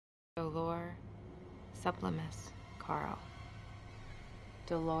Supplemus, Carl.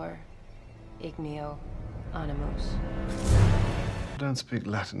 Dolor, Igneo, Animus. Don't speak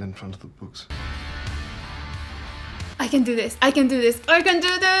Latin in front of the books. I can do this. I can do this. I can do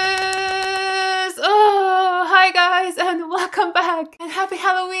this. Oh, hi guys and welcome back and happy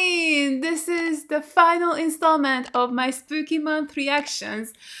Halloween. This is the final installment of my spooky month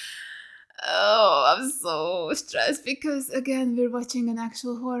reactions. Oh, I'm so stressed because again, we're watching an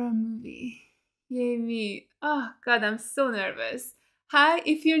actual horror movie. Yay me. Oh God, I'm so nervous. Hi,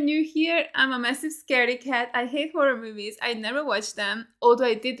 if you're new here, I'm a massive scaredy cat. I hate horror movies. I never watch them, although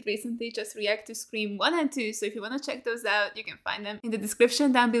I did recently just react to Scream 1 and 2, so if you want to check those out, you can find them in the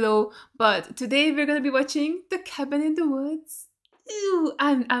description down below. But today we're going to be watching The Cabin in the Woods. Ew,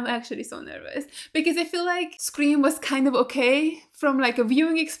 I'm actually so nervous because I feel like Scream was kind of okay from like a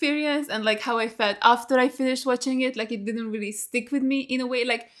viewing experience and like how I felt after I finished watching it. Like it didn't really stick with me in a way.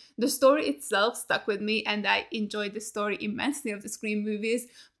 Like the story itself stuck with me and I enjoyed the story immensely of the Scream movies,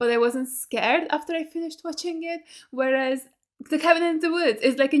 but I wasn't scared after I finished watching it. Whereas The Cabin in the Woods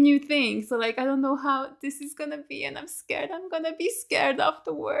is like a new thing, so like I don't know how this is gonna be and I'm scared I'm gonna be scared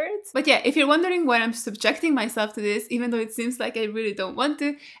afterwards. But yeah, if you're wondering why I'm subjecting myself to this, even though it seems like I really don't want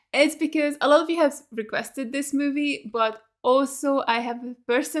to, it's because a lot of you have requested this movie, but also I have a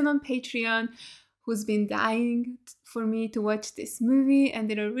person on Patreon who's been dying for me to watch this movie and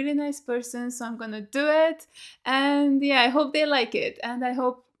they're a really nice person, so I'm gonna do it. And yeah, I hope they like it and I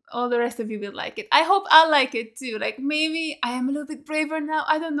hope all the rest of you will like it. I hope I'll like it too. Like maybe I am a little bit braver now.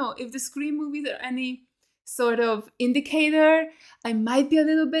 I don't know if the Scream movies are any sort of indicator. I might be a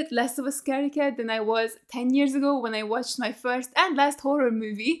little bit less of a scaredy cat than I was 10 years ago when I watched my first and last horror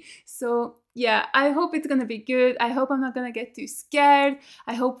movie. So yeah, I hope it's gonna be good. I hope I'm not gonna get too scared.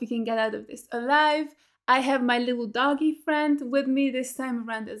 I hope we can get out of this alive. I have my little doggy friend with me this time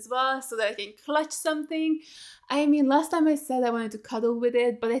around as well so that I can clutch something. I mean, last time I said I wanted to cuddle with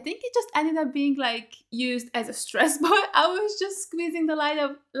it, but I think it just ended up being like used as a stress ball. I was just squeezing the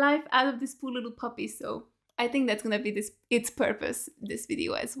life out of this poor little puppy, so I think that's gonna be its purpose, this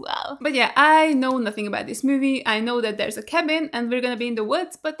video as well. But yeah, I know nothing about this movie. I know that there's a cabin and we're gonna be in the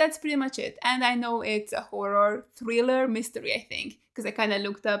woods, but that's pretty much it. And I know it's a horror, thriller, mystery, I think. Because I kind of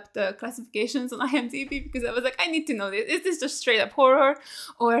looked up the classifications on IMDb because I was like, I need to know this. Is this just straight up horror?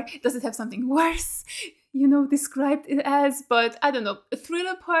 Or does it have something worse, you know, described it as? But I don't know. The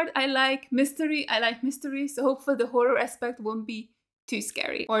thriller part, I like mystery. So hopefully the horror aspect won't be too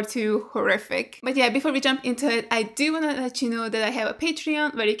scary or too horrific. But yeah, before we jump into it, I do want to let you know that I have a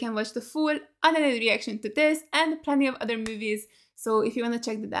Patreon where you can watch the full unedited reaction to this and plenty of other movies. So if you want to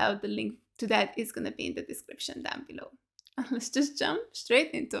check that out, the link to that is going to be in the description down below. Let's just jump straight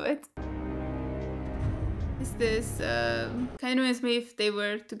into it. Is this kind of reminds me if they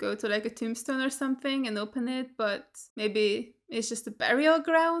were to go to like a tombstone or something and open it, but maybe it's just a burial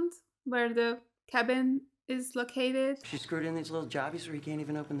ground where the cabin is located. She screwed in these little jobbies where you can't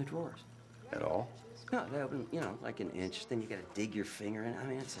even open the drawers. At all? No, they open, you know, like an inch, then you gotta dig your finger in. I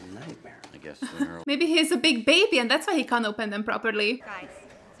mean, it's a nightmare. I guess. Maybe he's a big baby and that's why he can't open them properly.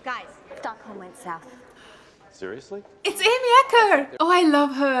 Guys, Stockholm went south. Seriously? It's Amy Acker! Oh, I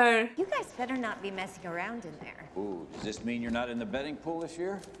love her. You guys better not be messing around in there. Ooh, does this mean you're not in the betting pool this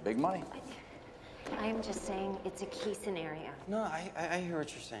year? Big money. I'm just saying it's a key scenario. No, I hear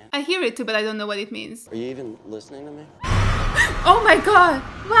what you're saying. I hear it too, but I don't know what it means. Are you even listening to me? Oh my God!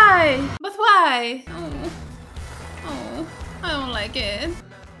 Why? But why? Oh, I don't like it.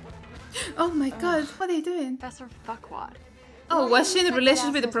 Oh my God, what are you doing? Professor Fuckwad. Oh, was she in a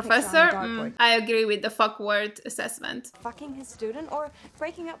relationship with the professor? I agree with the fuck word assessment. Fucking his student or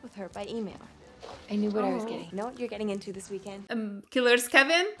breaking up with her by email. I knew what I was getting. You know what you're getting into this weekend? Killer's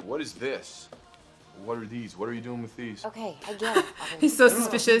Kevin? What is this? What are these? What are you doing with these? Okay, I get it. He's so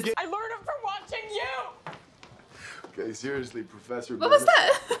suspicious. I learned them from watching you! Okay, seriously, Professor. What was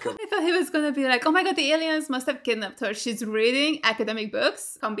that? I thought he was gonna be like, oh my God, the aliens must have kidnapped her. She's reading academic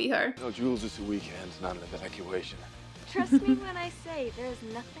books. Can't be her. No, Jules, it's a weekend, not an evacuation. Trust me when I say there's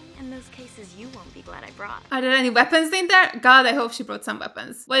nothing in those cases you won't be glad I brought. Are there any weapons in there? God, I hope she brought some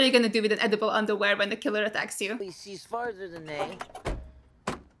weapons. What are you gonna do with an edible underwear when the killer attacks you? He sees farther than they,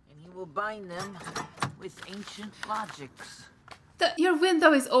 and he will bind them with ancient logics. Your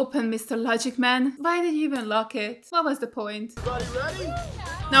window is open, Mr. Logic Man. Why did you even lock it? What was the point? Everybody ready?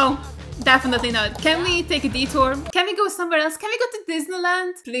 No, definitely not. Can we take a detour? Can we go somewhere else? Can we go to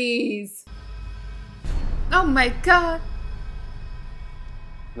Disneyland? Please. Oh my God.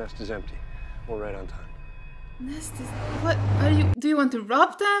 Nest is empty. We're right on time. Nest is... What are you... Do you want to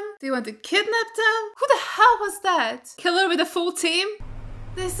rob them? Do you want to kidnap them? Who the hell was that? Killer with a full team?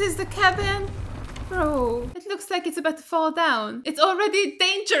 This is the cabin. Bro, it looks like it's about to fall down. It's already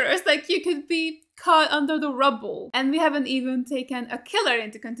dangerous, like you could be caught under the rubble. And we haven't even taken a killer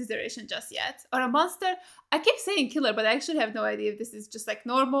into consideration just yet. Or a monster. I keep saying killer, but I actually have no idea if this is just like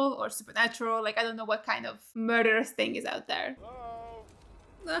normal or supernatural. Like I don't know what kind of murderous thing is out there.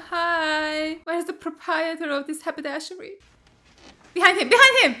 Hi. Where's the proprietor of this haberdashery? Behind him!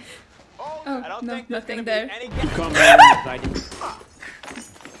 Behind him! Oh, no, nothing there.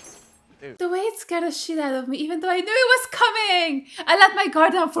 The way it scared the shit out of me, even though I knew it was coming! I let my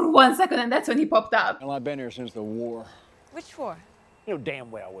guard down for 1 second and that's when he popped up. Well, I've been here since the war. Which war? You know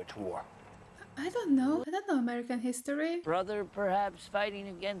damn well which war. I don't know. I don't know American history. Brother perhaps fighting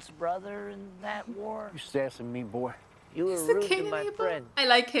against brother in that war. You sassing me, boy. You were He's the rude king to of my evil. friend. I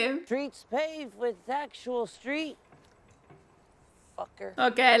like him. Streets paved with actual street. Fucker.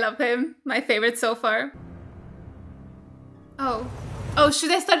 Okay, I love him. My favorite so far. Oh. Oh,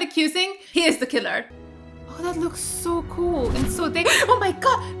 should I start accusing? He is the killer. Oh, that looks so cool and so oh my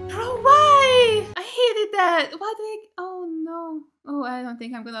god! Bro, why? I hated that. Why do I... Oh no. Oh, I don't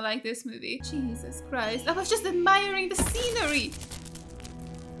think I'm gonna like this movie. Jesus Christ. I was just admiring the scenery.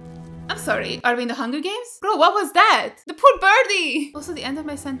 I'm sorry, are we in the Hunger Games? Bro, what was that? The poor birdie! Also, the end of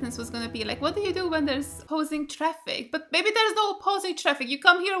my sentence was gonna be like, what do you do when there's opposing traffic? But maybe there's no opposing traffic. You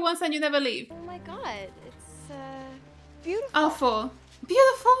come here once and you never leave. Oh my god, it's beautiful. Awful.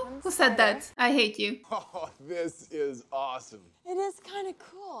 Beautiful? Who said that? I hate you. Oh, this is awesome. It is kind of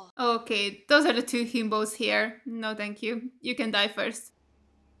cool. Okay, those are the two himbos here. No, thank you. You can die first.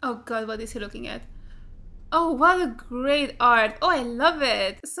 Oh god, what is he looking at? Oh, what a great art. Oh, I love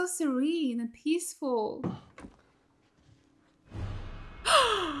it. It's so serene and peaceful.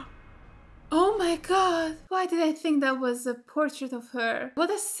 Oh my god. Why did I think that was a portrait of her? What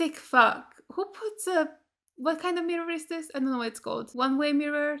a sick fuck. Who puts a... What kind of mirror is this? I don't know what it's called. One-way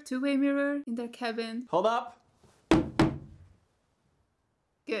mirror, two-way mirror in their cabin. Hold up.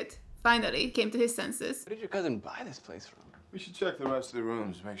 Good. Finally, came to his senses. Where did your cousin buy this place from? We should check the rest of the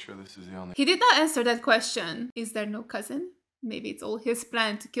rooms, make sure this is the only... He did not answer that question. Is there no cousin? Maybe it's all his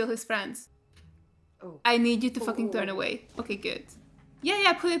plan to kill his friends. Oh. I need you to fucking turn away. Okay, good.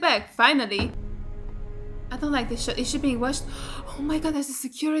 Yeah, put it back. Finally. I don't like this shot. Is she being watched? Oh my god, there's a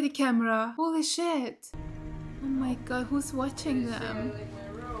security camera. Holy shit. Oh my god, who's watching them?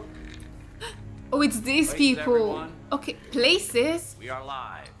 Oh, it's these people. Everyone. Okay, places. We are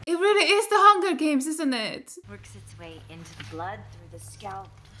live. It really is the Hunger Games, isn't it? Works its way into the blood through the scalp,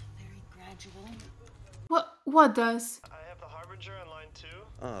 very gradually. What does? I have the Harbinger on line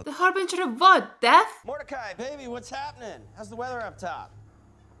 2. The Harbinger of what? Death? Mordecai, baby, what's happening? How's the weather up top?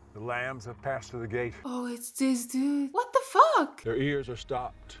 The lambs have passed through the gate. Oh, it's this dude. What the fuck? Their ears are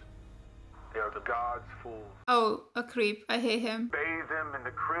stopped. They are the gods' fools. Oh, a creep. I hate him. Bathe them in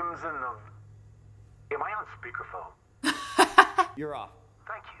the crimson of... Am I on speakerphone? You're off.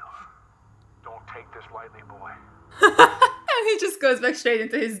 Thank you. Don't take this lightly, boy. And he just goes back straight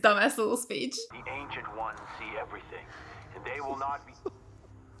into his dumbass little speech. The ancient ones see everything, and they will not be...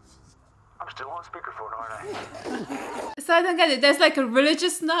 I'm still on speakerphone, aren't I? So I don't get it. There's like a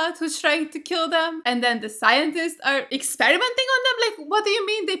religious nut who's trying to kill them, and then the scientists are experimenting on them? Like, what do you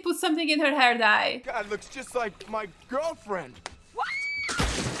mean they put something in her hair dye? God, looks just like my girlfriend.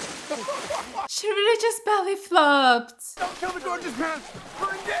 She really just belly flopped. Don't kill the gorgeous man.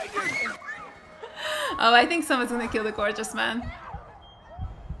 We're endangered. Oh, I think someone's gonna kill the gorgeous man.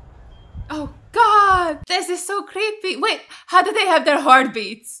 Oh god! This is so creepy. Wait, how do they have their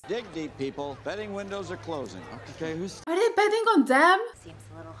heartbeats? Dig deep, people. Betting windows are closing. Okay, who's... Are they betting on them? Seems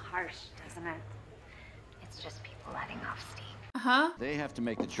a little harsh, doesn't it? It's just people letting off steam. Uh-huh. They have to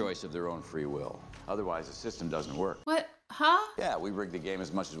make the choice of their own free will. Otherwise, the system doesn't work. What? Huh? Yeah, we rig the game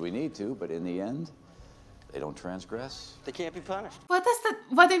as much as we need to, but in the end, they don't transgress. They can't be punished. What does that...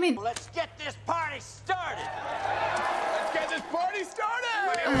 What do you mean? Let's get this party started! Let's get this party started!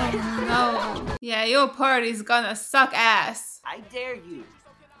 No. Yeah, your party's gonna suck ass. I dare you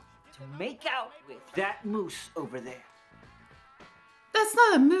to make out with that moose over there. That's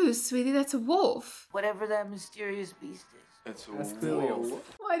not a moose, sweetie. That's a wolf. Whatever that mysterious beast is. It's a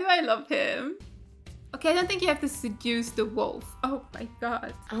wolf. Why do I love him? Okay, I don't think you have to seduce the wolf. Oh my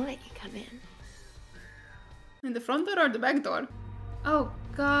god. I'll let you come in. In the front door or the back door? Oh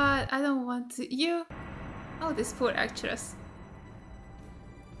god, I don't want to... You? Oh, this poor actress.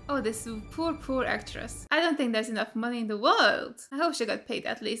 Oh, this poor actress. I don't think there's enough money in the world. I hope she got paid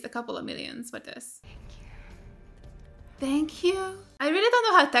at least a couple of millions for this. Thank you. I really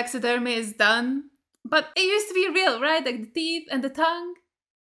don't know how taxidermy is done, but it used to be real, right? Like the teeth and the tongue.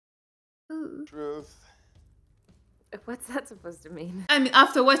 Ooh. Truth. What's that supposed to mean? I mean,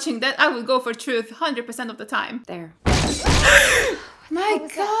 after watching that, I would go for truth 100% of the time. There. My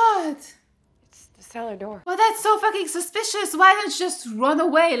God. It's the cellar door. Well, that's so fucking suspicious. Why don't you just run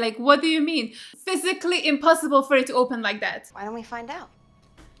away? Like, what do you mean? Physically impossible for it to open like that. Why don't we find out?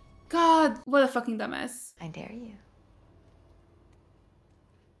 God, what a fucking dumbass. I dare you.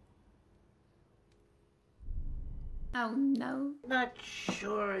 Oh no. Not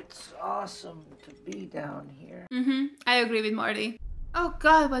sure it's awesome to be down here. I agree with Marty. Oh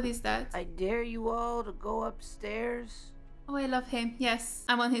God, what is that? I dare you all to go upstairs. Oh, I love him. Yes,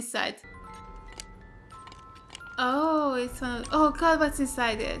 I'm on his side. Oh, it's one of... Oh God, what's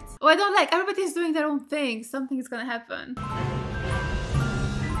inside it? Oh, I don't like... Everybody's doing their own thing. Something is gonna happen.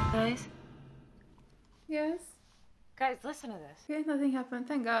 Guys? Yes? Guys, listen to this. Okay, nothing happened.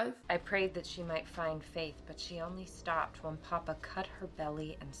 Thank God. I prayed that she might find faith, but she only stopped when Papa cut her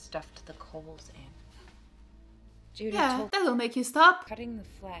belly and stuffed the coals in. Judy told... that'll make you stop. Cutting the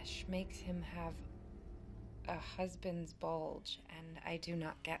flesh makes him have a husband's bulge, and I do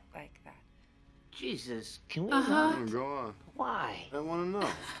not get like that. Jesus, can we Go on. Why? I want to know.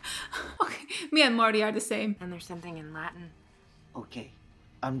 Okay, me and Marty are the same. And there's something in Latin. Okay,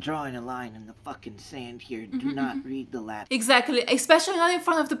 I'm drawing a line in the fucking sand here. Do not read the Latin. Exactly, especially not in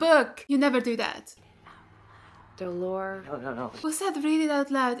front of the book. You never do that. Dolor. No. Who said read it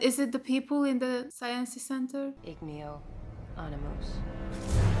out loud? Is it the people in the Science Center? Igneo Animus.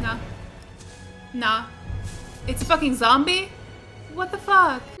 No. No. It's a fucking zombie? What the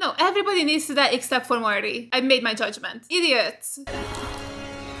fuck? No, everybody needs to die except for Marty. I made my judgment. Idiots.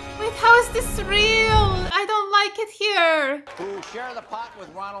 Wait, how is this real? I don't like it here. Who share the pot with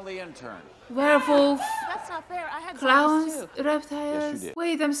Ronald the intern? Werewolf. That's not fair. I had Clowns, too. reptiles. Yes, you did.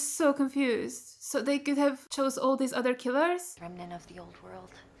 Wait, I'm so confused. So they could have chose all these other killers? Remnant of the old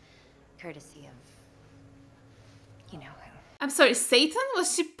world, courtesy of, you know who. I'm sorry, Satan?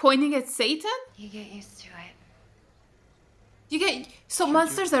 Was she pointing at Satan? You get used to it. So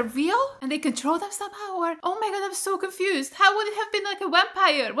monsters are real? And they control them somehow? Or, oh my God, I'm so confused. How would it have been like a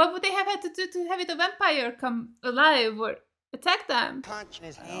vampire? What would they have had to do to have it a vampire come alive or attack them? Punch in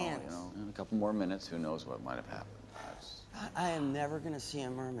his hands. You know, in a couple more minutes, who knows what might have happened. I am never gonna see a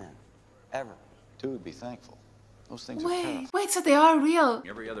merman. Ever. Two would be thankful. Those things are tough. Wait, so they are real?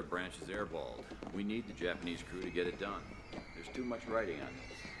 Every other branch is airballed. We need the Japanese crew to get it done. There's too much writing on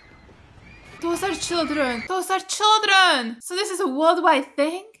this. Those are children. Those are children. So this is a worldwide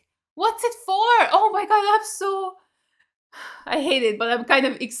thing? What's it for? Oh my God, I'm so... I hate it, but I'm kind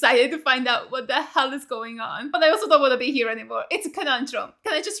of excited to find out what the hell is going on. But I also don't want to be here anymore. It's a conundrum.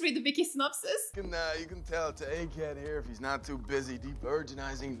 Can I just read the wiki synopsis? You can tell it's an A-cat here if he's not too busy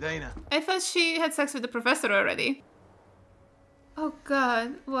de-virginizing Dana. I thought she had sex with the professor already. Oh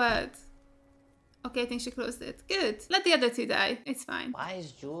God, what? Okay, I think she closed it. Good. Let the other two die. It's fine. Why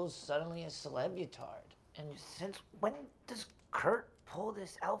is Jules suddenly a celebutard? And since when does Kurt pull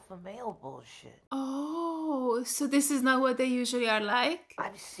this alpha male bullshit? Oh, so this is not what they usually are like?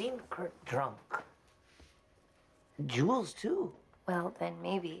 I've seen Kurt drunk. Jules too. Well, then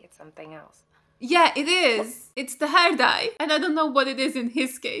maybe it's something else. Yeah, it is. It's the hair dye. And I don't know what it is in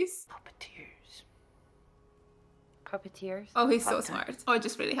his case. Puppeteers. Puppeteers? Oh, he's so smart. Or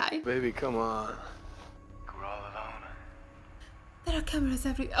just really high. Baby, come on. We're all alone. There are cameras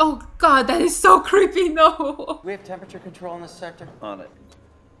everywhere. Oh God, that is so creepy. No. We have temperature control in this sector? On it.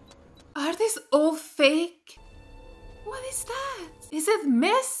 Are these all fake? What is that? Is it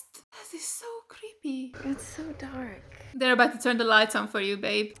mist? That is so creepy. It's so dark. They're about to turn the lights on for you,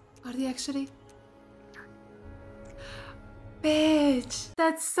 babe. Are they actually? Bitch,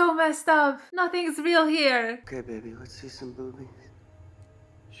 that's so messed up. Nothing's real here. Okay, baby, let's see some boobies.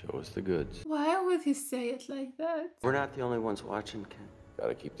 Show us the goods. Why would he say it like that? We're not the only ones watching, Ken.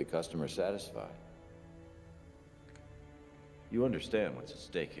 Gotta keep the customer satisfied. You understand what's at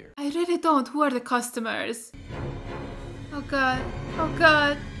stake here. I really don't. Who are the customers? Oh God. Oh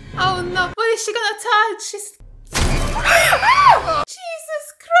God. Oh no. What is she gonna touch? She's...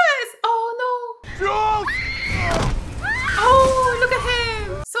 Jesus Christ. Oh no. Jules! Oh, look at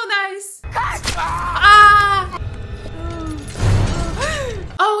him. So nice. Ah.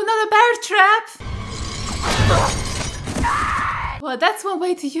 Oh, not a bear trap. Well, that's one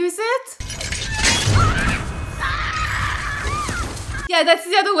way to use it. Yeah, that's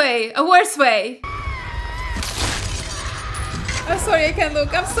the other way. A worse way. I'm sorry, I can't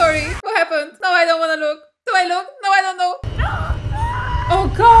look. I'm sorry. What happened? No, I don't want to look. Do I look? No, I don't know. Oh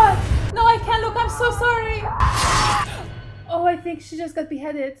God. No, I can't look. I'm so sorry. Oh, I think she just got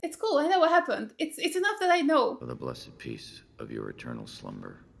beheaded. It's cool. I know what happened. It's enough that I know. For the blessed peace of your eternal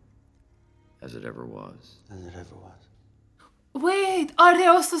slumber As it ever was. As it ever was. Wait, are they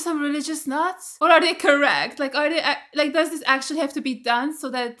also some religious nuts? Or are they correct? Like, are they, like, does this actually have to be done so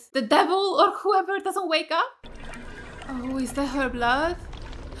that the devil or whoever doesn't wake up? Oh, is that her blood?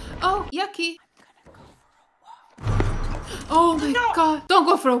 Oh, yucky. Oh my god. Don't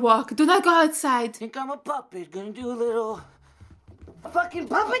go for a walk. Do not go outside. Think I'm a puppet, gonna do a little fucking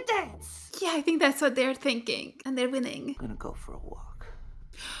puppet dance. Yeah, I think that's what they're thinking. And they're winning. Gonna go for a walk.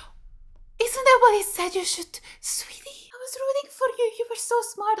 Isn't that what he said you should? Sweetie, I was rooting for you. You were so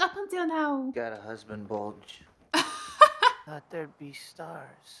smart up until now. Got a husband bulge. Thought there'd be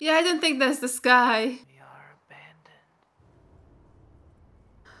stars. Yeah, I don't think that's the sky. We are abandoned.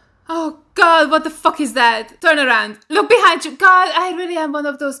 Oh god, what the fuck is that? Turn around. Look behind you. God, I really am one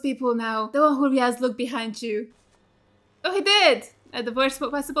of those people now. The one who has looked behind you. Oh, he did. At the worst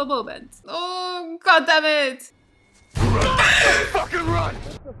possible moment. Oh, god damn it. Run! Fucking run!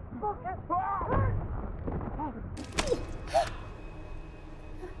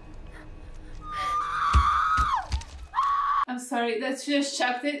 I'm sorry, that she just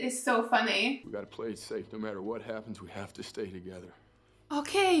chucked it is so funny. We gotta play it safe. No matter what happens, we have to stay together.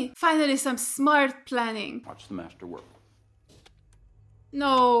 Okay, finally some smart planning. Watch the master work.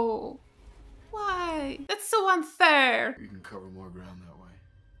 No. Why? That's so unfair. You can cover more ground that way.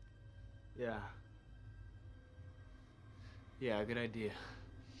 Yeah. Yeah, good idea.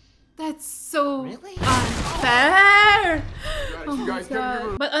 That's so really unfair. Oh you guys my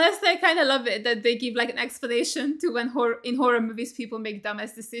god. But honestly, I kind of love it that they give like an explanation to when in horror movies people make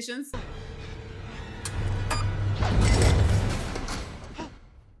dumbass decisions.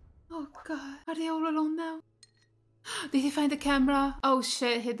 Oh god, are they all alone now? Did he find the camera? Oh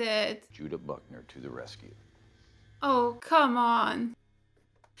shit, he did. Judah Buckner to the rescue. Oh, come on.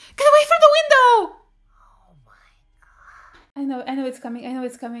 Get away from the window! Oh my god. I know it's coming, I know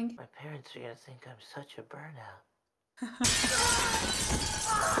it's coming. My parents are gonna think I'm such a burnout.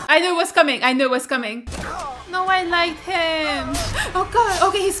 I knew it was coming, I knew it was coming. No, I liked him. Oh god,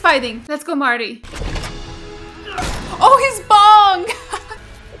 okay, he's fighting. Let's go, Marty. Oh, he's bong!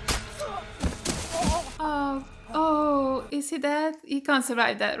 Oh, is he dead? He can't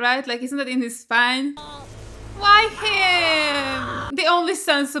survive that, right? Like, isn't that in his spine? Why him? The only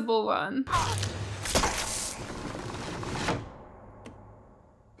sensible one.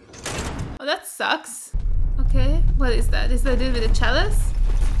 Oh, that sucks. Okay, what is that? Is that deal with the chalice?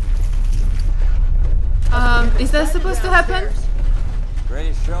 Is that supposed to happen?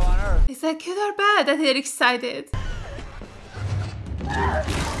 Greatest show on earth. Is that good or bad that they're excited?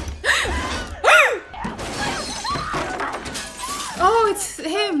 Oh, it's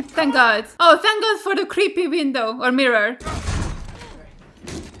him. Thank God. Oh, thank God for the creepy window or mirror.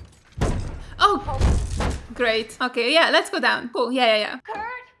 Oh, great. Okay, yeah, let's go down. Cool. Yeah. Kurt?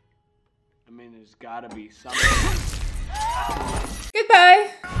 I mean, there's gotta be something. Goodbye.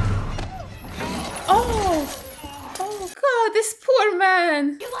 Oh God, this poor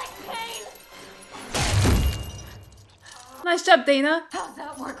man. You like pain? Nice job, Dana. How's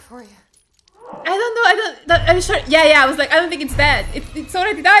that work for you? I don't know, I'm sure. Yeah, I was like, I don't think it's dead. It's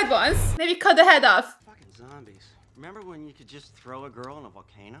already died once. Maybe cut the head off. Fucking zombies. Remember when you could just throw a girl in a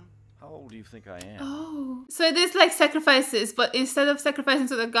volcano? How old do you think I am? Oh. So it is like sacrifices, but instead of sacrificing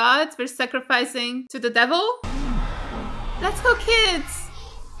to the gods, we're sacrificing to the devil? Let's go, kids.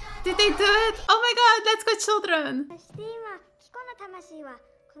 Did they do it? Oh my god, let's go, children.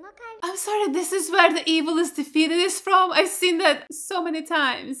 I'm sorry, this is where the evil is defeated is from? I've seen that so many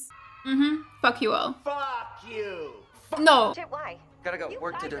times. Fuck you all. Fuck you! No. Why? Gotta go.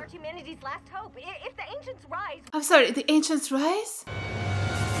 Work to do. You guys are humanity's last hope. If the ancients rise... I'm sorry, the ancients rise?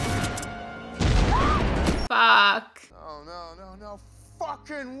 Fuck. Oh, no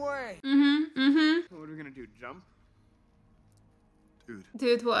fucking way. What are we gonna do, jump?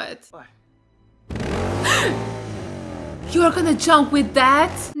 Dude, what? What? You're gonna jump with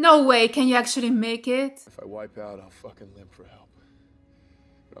that? No way, can you actually make it? If I wipe out, I'll fucking limp for help.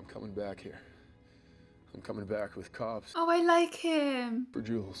 But I'm coming back here. I'm coming back with cops. Oh, I like him. For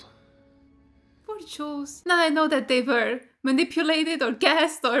Jules. For Jules. Now I know that they were manipulated or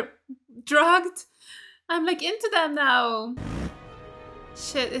gassed or drugged. I'm like into them now.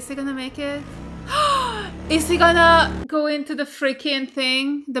 Shit, is he gonna make it? Is he gonna go into the freaking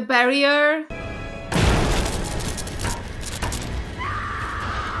thing? The barrier?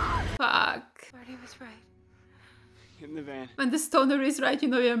 Fuck. Marty was right. Get in the van. When the stoner is right, you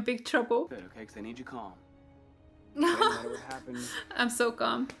know you're in big trouble. Good, okay? Because I need you calm. No matter what happens. I'm so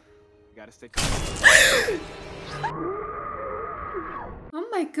calm. You gotta stay calm. Oh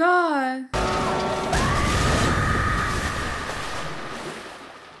my god.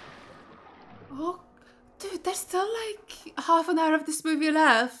 Oh, dude, there's still like half an hour of this movie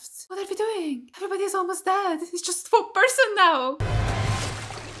left. What are we doing? Everybody's almost dead. It's just one person now.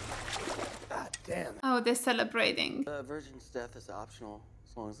 God damn. Oh, they're celebrating. Virgin's death is optional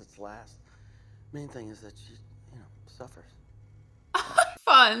as long as it's last. Main thing is that she, suffers.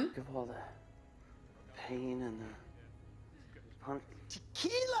 Fun. Give all the pain and the punishment.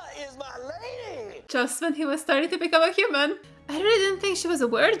 Tequila is my lady! Just when he was starting to become a human. I really didn't think she was a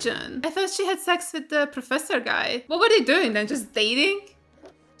virgin. I thought she had sex with the professor guy. What were they doing then? Just dating?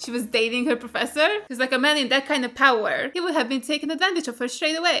 She was dating her professor? Because like a man in that kind of power, he would have been taken advantage of her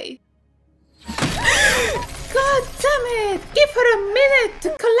straight away. God damn it! Give her a minute to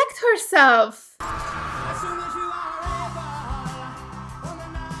collect herself!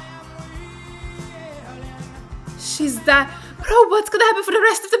 She's that... Bro, what's gonna happen for the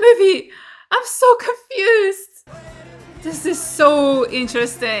rest of the movie? I'm so confused. This is so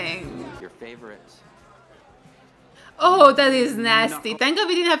interesting. Your favorites. Oh, that is nasty. Thank God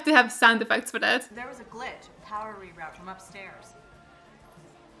we didn't have to have sound effects for that. There was a glitch, power reroute from upstairs.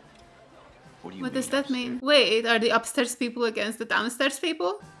 What does that mean? Wait, are the upstairs people against the downstairs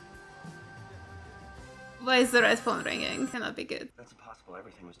people? Why is the red phone ringing? Cannot be good. That's impossible.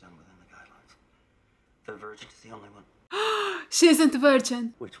 Everything was done within the guidelines. The virgin is the only one. She isn't the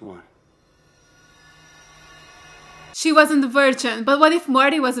virgin. Which one? She wasn't the virgin. But what if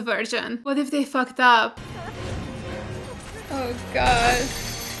Marty was a virgin? What if they fucked up? Oh god.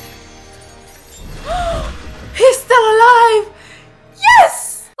 He's still alive!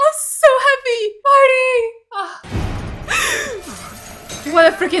 Yes! I'm so happy! Marty! Oh. What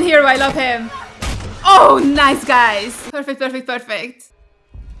a freaking hero, I love him. Oh, nice guys. Perfect, perfect, perfect.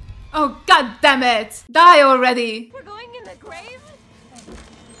 Oh, god damn it! Die already! We're going in the grave?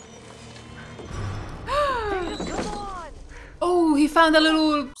 Come on! Oh, he found a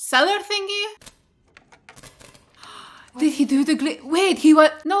little cellar thingy? Did he do the glitch? Wait, he was...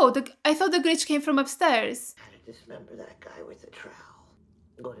 No, I thought the glitch came from upstairs. How to dismember that guy with the trowel.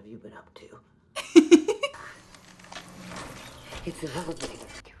 What have you been up to? It's an elevator.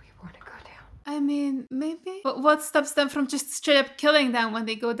 I mean, maybe? But what stops them from just straight up killing them when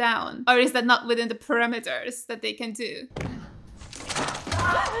they go down? Or is that not within the parameters that they can do?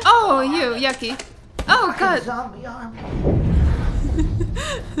 Oh, you, yucky. Oh, God. Zombie arm.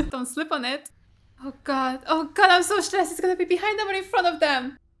 Don't slip on it. Oh, God. Oh, God, I'm so stressed. It's gonna be behind them or in front of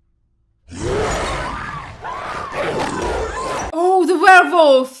them. Oh, the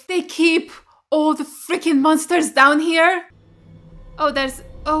werewolf. They keep all the freaking monsters down here. Oh, there's...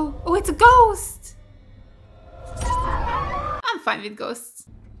 Oh, it's a ghost! I'm fine with ghosts.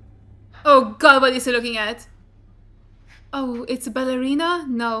 Oh god, what is he looking at? Oh, it's a ballerina?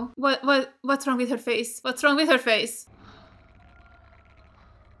 No. What's wrong with her face? What's wrong with her face?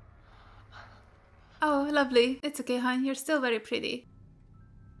 Oh, lovely. It's okay, hon. You're still very pretty.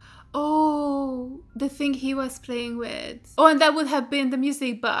 Oh, the thing he was playing with. Oh, and that would have been the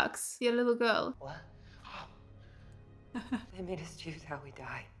music box. Your little girl. What? They made us choose how we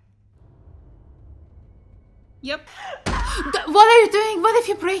die. Yep. What are you doing? What if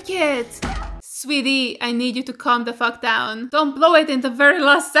you break it? Sweetie, I need you to calm the fuck down. Don't blow it in the very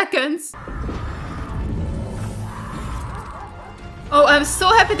last seconds. Oh, I'm so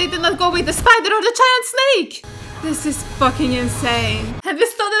happy they did not go with the spider or the giant snake. This is fucking insane. And we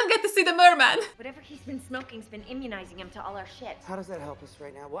still didn't get to see the merman. Whatever he's been smoking's been immunizing him to all our shit. How does that help us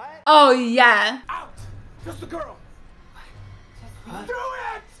right now? What? Oh, yeah. Out! Just a girl! Do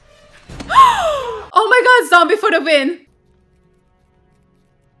it! Oh my god, zombie for the win!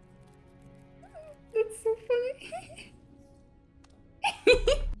 That's so funny.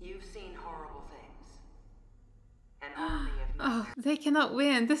 You've seen horrible things. And only if Oh, they cannot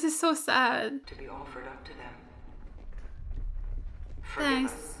win. This is so sad. to be offered up to them.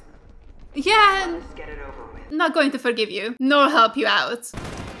 Thanks. Yeah, Let's get it over with. not going to forgive you, nor help you out.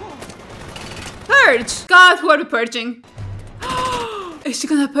 Purge! God, who are we purging? Is she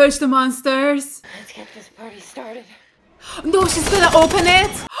gonna purge the monsters? Let's get this party started. No, she's gonna open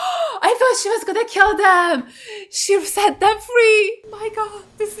it. I thought she was gonna kill them. She set them free. My god,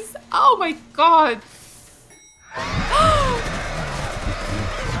 this is... Oh my god.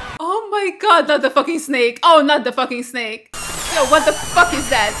 Oh my god, not the fucking snake. Oh, not the fucking snake. Yo, what the fuck is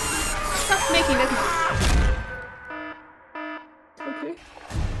that? Stop making that noise. Okay.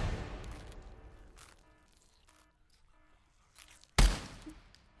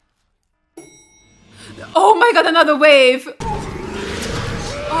 Oh my god, another wave!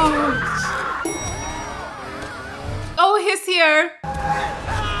 Oh, oh, he's here!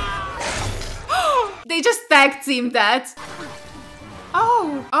 They just tag teamed that. Oh,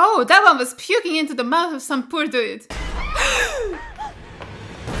 Oh, that one was puking into the mouth of some poor dude.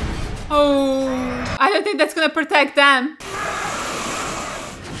 Oh, I don't think that's gonna protect them.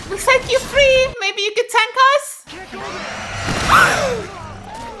 We set you free. Maybe you could tank us?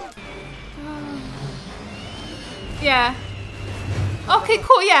 Yeah. Okay,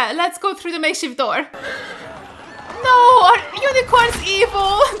 cool. Yeah, let's go through the makeshift door. No, our unicorn's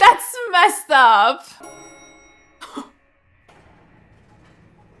evil. That's messed up.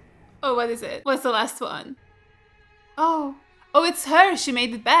 Oh, what is it? What's the last one? Oh, it's her. She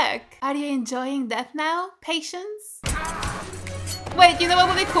made it back. Are you enjoying that now? Patience? Wait, you know what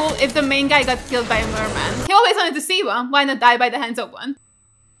would be cool? If the main guy got killed by a merman. He always wanted to see one. Why not die by the hands of one?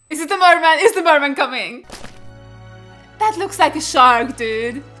 Is it the merman? Is the merman coming? That looks like a shark,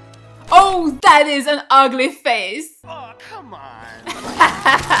 dude. Oh, that is an ugly face. Oh, come on.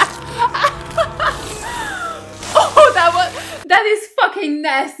 Oh, that is fucking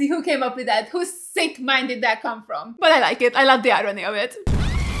nasty. Who came up with that? Whose sick mind did that come from? But I like it. I love the irony of it.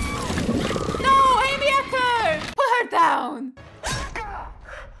 No, Amy Acker! Put her down.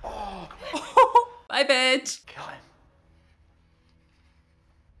 Bye, bitch. Kill him.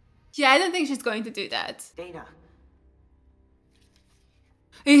 Yeah, I don't think she's going to do that. Dana.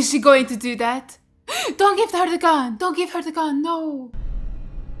 Is she going to do that? Don't give her the gun. Don't give her the gun. No.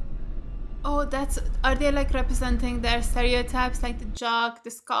 Oh, are they like representing their stereotypes, like the jock,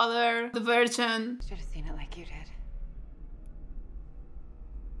 the scholar, the virgin? Should have seen it like you did.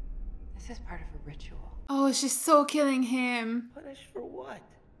 This is part of a ritual. Oh, she's so killing him. Punished for what?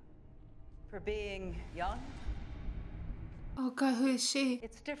 For being young? Oh god, who is she?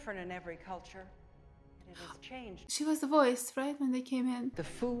 It's different in every culture. It has changed. She was the voice, right, when they came in? The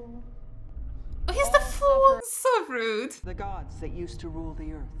fool. Oh, he's the fool! So rude. The gods that used to rule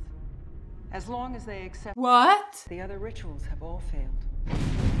the earth. As long as they accept... What? The other rituals have all failed.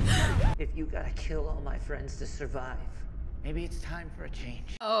 If you gotta kill all my friends to survive, maybe it's time for a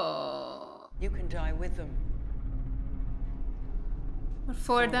change. Oh. You can die with them. Or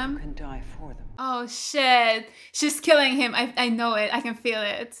for them? You can die for them. Oh shit. She's killing him. I know it. I can feel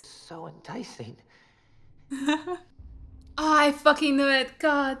it. So enticing. Oh, I fucking knew it.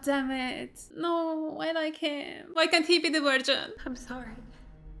 God damn it. No, I like him. Why can't he be the virgin? I'm sorry.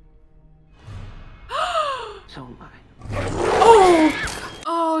 So am I.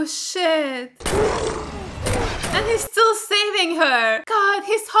 Oh shit. And he's still saving her. God,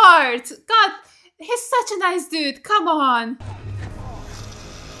 his heart. God, he's such a nice dude. Come on.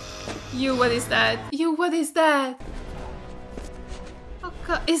 You, what is that? You, what is that? Oh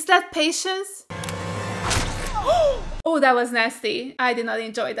god, is that patience? Oh, that was nasty. I did not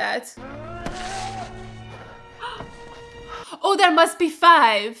enjoy that. Oh, there must be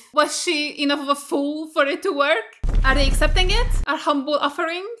 5. Was she enough of a fool for it to work? Are they accepting it? Our humble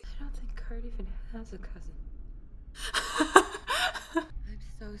offering? I don't think Kurt even has a cousin. I'm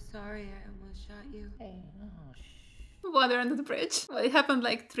so sorry I almost shot you. Hey, Water under the bridge. Well, it happened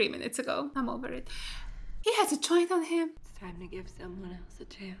like 3 minutes ago. I'm over it. He has a joint on him. It's time to give someone else a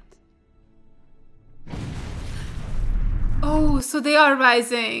chance. Oh, so they are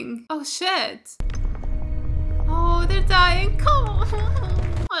rising. Oh, shit. Oh, they're dying. Come on.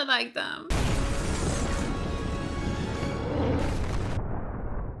 I like them.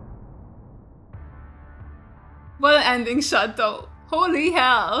 What an ending shot, though. Holy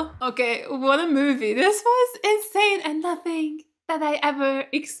hell. Okay, what a movie. This was insane and nothing that I ever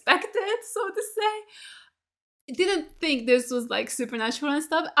expected, so to say. Didn't think this was like supernatural and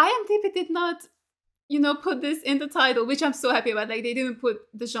stuff. IMDb did not, put this in the title, which I'm so happy about. Like, they didn't put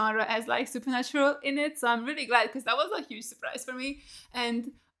the genre as like supernatural in it, so I'm really glad because that was a huge surprise for me.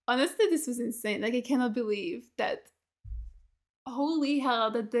 And honestly, this was insane. Like, I cannot believe that. Holy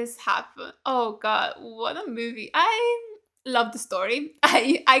hell, that this happened. Oh god, what a movie. I love the story.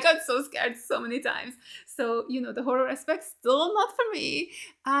 I got so scared so many times. So, the horror aspect, still not for me.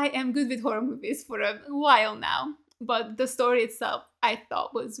 I am good with horror movies for a while now. But the story itself, I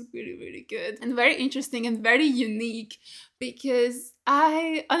thought was really, really good. And very interesting and very unique. Because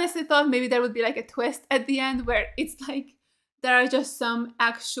I honestly thought maybe there would be like a twist at the end where it's like there are just some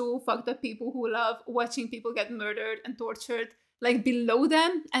actual fucked up people who love watching people get murdered and tortured like below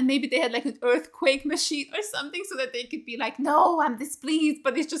them, and maybe they had like an earthquake machine or something so that they could be like, no, I'm displeased,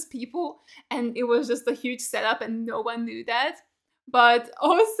 but it's just people, and it was just a huge setup and no one knew that. But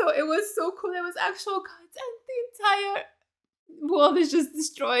also it was so cool, there was actual cuts and the entire world is just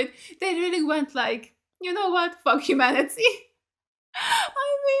destroyed. They really went like, you know what, fuck humanity.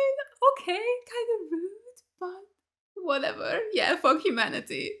 I mean, okay, kind of rude, but whatever. Yeah, fuck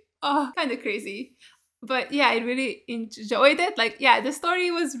humanity. Oh, kind of crazy. But yeah, I really enjoyed it. Like, yeah, the story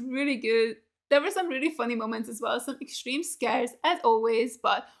was really good. There were some really funny moments as well, some extreme scares as always,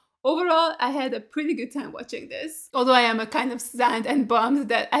 but overall, I had a pretty good time watching this. Although I am a kind of sad and bummed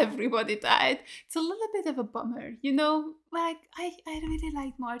that everybody died. It's a little bit of a bummer, you know? Like, I really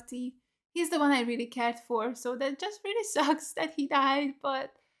liked Marty. He's the one I really cared for, so that just really sucks that he died,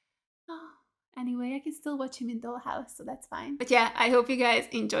 but anyway, I can still watch him in Dollhouse, so that's fine. But yeah, I hope you guys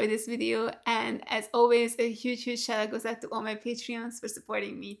enjoyed this video, and as always, a huge shout out goes out to all my Patreons for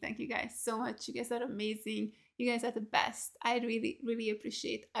supporting me. Thank you guys so much. You guys are amazing. You guys are the best. I really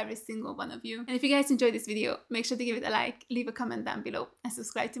appreciate every single one of you. And if you guys enjoyed this video, make sure to give it a like, leave a comment down below, and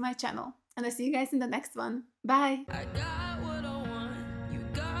subscribe to my channel. And I'll see you guys in the next one. Bye!